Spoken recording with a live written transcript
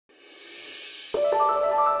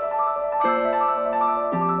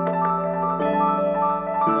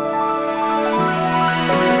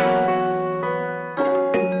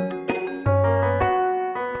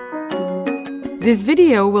This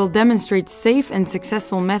video will demonstrate safe and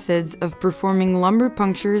successful methods of performing lumbar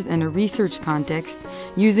punctures in a research context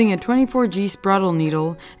using a 24G spraddle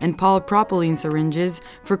needle and polypropylene syringes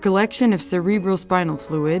for collection of cerebrospinal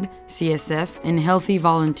fluid, CSF, in healthy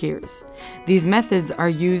volunteers. These methods are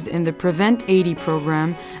used in the Prevent 80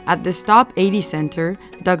 program at the StoP-Alzheimer Center,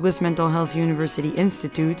 Douglas Mental Health University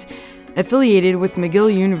Institute, affiliated with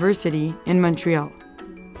McGill University in Montreal.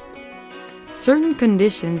 Certain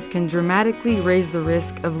conditions can dramatically raise the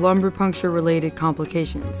risk of lumbar puncture-related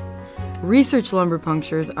complications. Research lumbar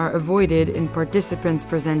punctures are avoided in participants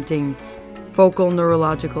presenting focal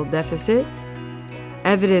neurological deficit,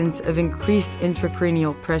 evidence of increased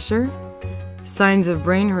intracranial pressure, signs of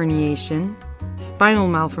brain herniation, spinal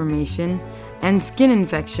malformation, and skin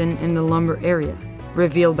infection in the lumbar area,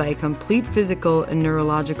 revealed by a complete physical and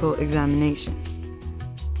neurological examination.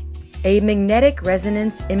 A magnetic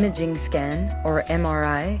resonance imaging scan, or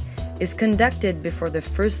MRI, is conducted before the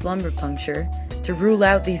first lumbar puncture to rule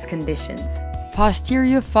out these conditions.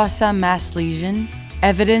 Posterior fossa mass lesion,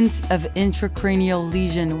 evidence of intracranial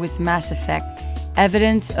lesion with mass effect,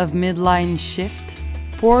 evidence of midline shift,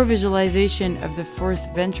 poor visualization of the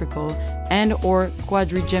fourth ventricle and/or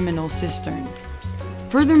quadrigeminal cistern.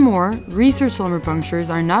 Furthermore, research lumbar punctures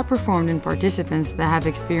are not performed in participants that have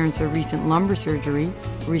experienced a recent lumbar surgery,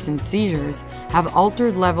 recent seizures, have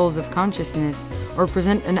altered levels of consciousness, or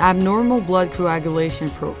present an abnormal blood coagulation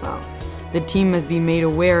profile. The team must be made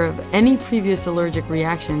aware of any previous allergic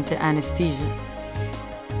reaction to anesthesia.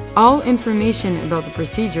 All information about the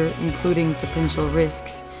procedure, including potential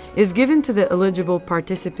risks, is given to the eligible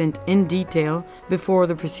participant in detail before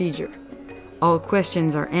the procedure. All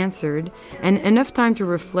questions are answered, and enough time to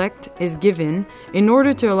reflect is given in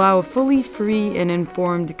order to allow a fully free and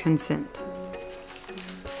informed consent.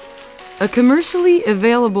 A commercially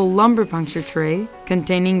available lumbar puncture tray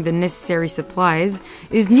containing the necessary supplies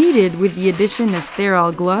is needed with the addition of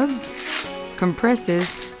sterile gloves,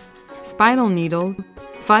 compresses, spinal needle,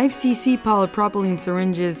 5 cc polypropylene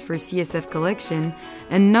syringes for CSF collection,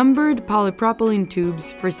 and numbered polypropylene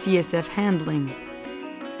tubes for CSF handling.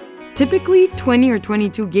 Typically, 20 or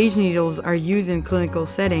 22 gauge needles are used in clinical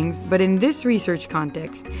settings, but in this research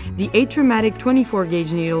context, the atraumatic 24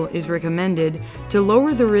 gauge needle is recommended to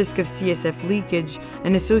lower the risk of CSF leakage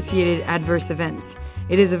and associated adverse events.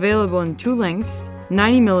 It is available in 2 lengths,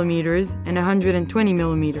 90 mm and 120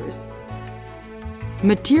 mm.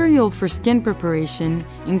 Material for skin preparation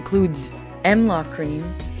includes M-Lock cream,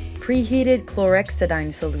 preheated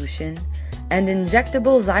chlorhexidine solution, and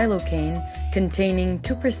injectable xylocaine containing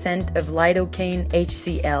 2% of lidocaine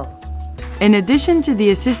HCl. In addition to the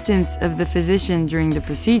assistance of the physician during the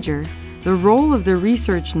procedure, the role of the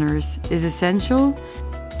research nurse is essential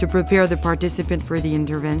to prepare the participant for the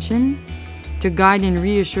intervention, to guide and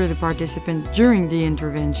reassure the participant during the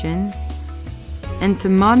intervention, and to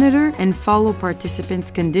monitor and follow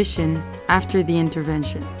participants' condition after the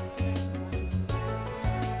intervention.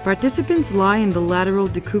 Participants lie in the lateral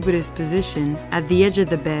decubitus position at the edge of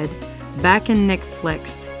the bed, back and neck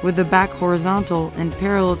flexed, with the back horizontal and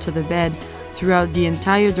parallel to the bed throughout the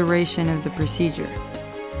entire duration of the procedure.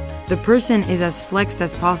 The person is as flexed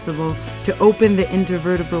as possible to open the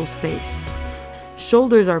intervertebral space.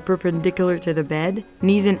 Shoulders are perpendicular to the bed,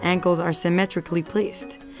 knees and ankles are symmetrically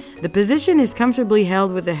placed. The position is comfortably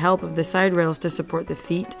held with the help of the side rails to support the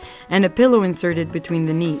feet and a pillow inserted between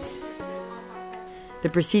the knees. The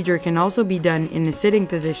procedure can also be done in a sitting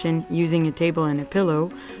position using a table and a pillow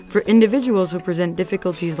for individuals who present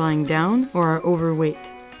difficulties lying down or are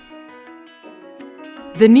overweight.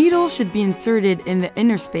 The needle should be inserted in the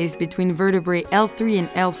inner space between vertebrae L3 and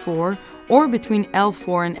L4 or between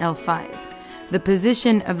L4 and L5. The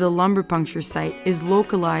position of the lumbar puncture site is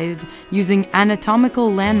localized using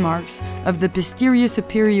anatomical landmarks of the posterior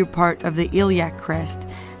superior part of the iliac crest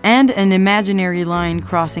and an imaginary line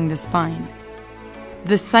crossing the spine.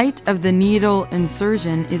 The site of the needle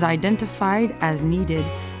insertion is identified as needed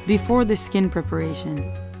before the skin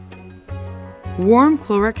preparation. Warm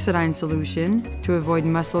chlorhexidine solution, to avoid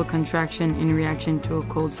muscle contraction in reaction to a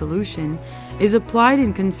cold solution, is applied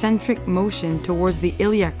in concentric motion towards the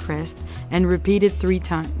iliac crest and repeated 3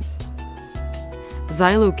 times.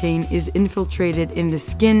 Xylocaine is infiltrated in the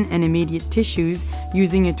skin and immediate tissues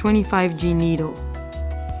using a 25G needle.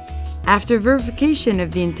 After verification of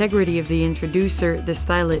the integrity of the introducer, the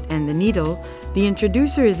stylet, and the needle, the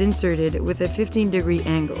introducer is inserted with a 15-degree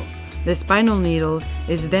angle. The spinal needle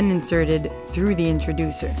is then inserted through the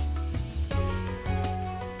introducer.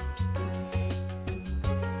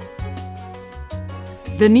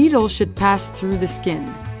 The needle should pass through the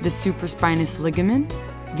skin, the supraspinous ligament,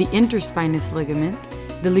 the interspinous ligament,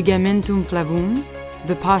 the ligamentum flavum,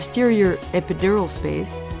 the posterior epidural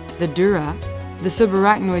space, the dura, the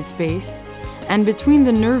subarachnoid space, and between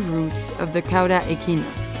the nerve roots of the cauda equina.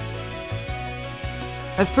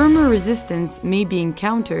 A firmer resistance may be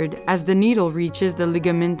encountered as the needle reaches the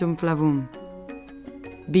ligamentum flavum.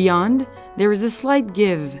 Beyond, there is a slight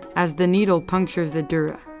give as the needle punctures the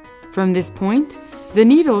dura. From this point, the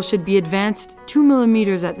needle should be advanced 2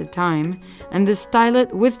 mm at the time and the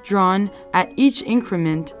stylet withdrawn at each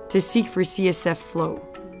increment to seek for CSF flow.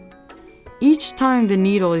 Each time the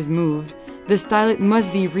needle is moved, the stylet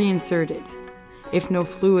must be reinserted. If no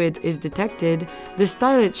fluid is detected, the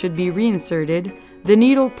stylet should be reinserted, the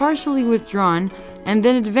needle partially withdrawn, and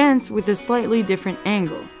then advanced with a slightly different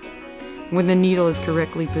angle. When the needle is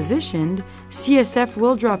correctly positioned, CSF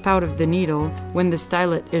will drop out of the needle when the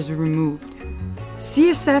stylet is removed.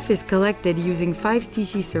 CSF is collected using 5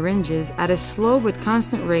 cc syringes at a slow but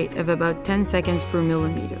constant rate of about 10 seconds per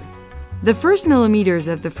millimeter. The first millimeters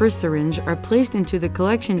of the first syringe are placed into the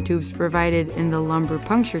collection tubes provided in the lumbar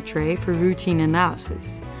puncture tray for routine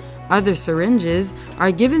analysis. Other syringes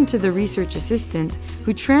are given to the research assistant,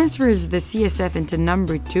 who transfers the CSF into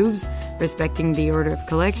numbered tubes, respecting the order of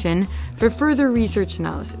collection, for further research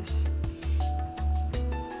analysis.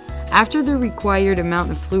 After the required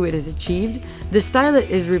amount of fluid is achieved, the stylet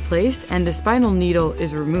is replaced and the spinal needle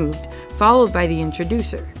is removed, followed by the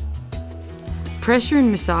introducer. Pressure and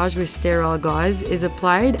massage with sterile gauze is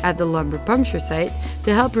applied at the lumbar puncture site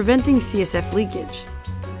to help preventing CSF leakage.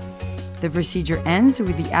 The procedure ends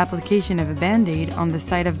with the application of a Band-Aid on the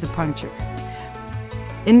site of the puncture.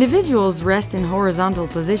 Individuals rest in horizontal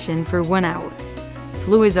position for 1 hour.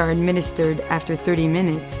 Fluids are administered after 30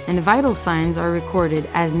 minutes and vital signs are recorded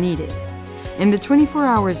as needed. In the 24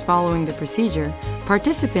 hours following the procedure,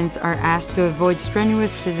 participants are asked to avoid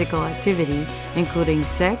strenuous physical activity, including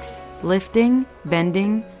sex, lifting,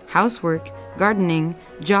 bending, housework, gardening,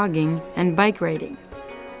 jogging, and bike riding.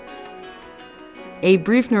 A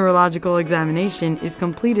brief neurological examination is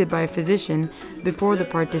completed by a physician before the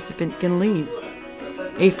participant can leave.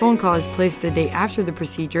 A phone call is placed the day after the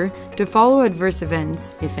procedure to follow adverse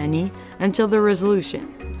events, if any, until the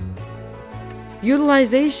resolution.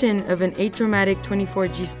 Utilization of an atraumatic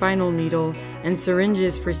 24G spinal needle and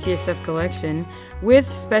syringes for CSF collection,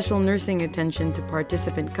 with special nursing attention to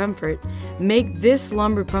participant comfort, make this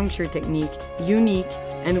lumbar puncture technique unique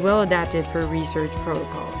and well adapted for research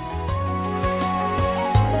protocols.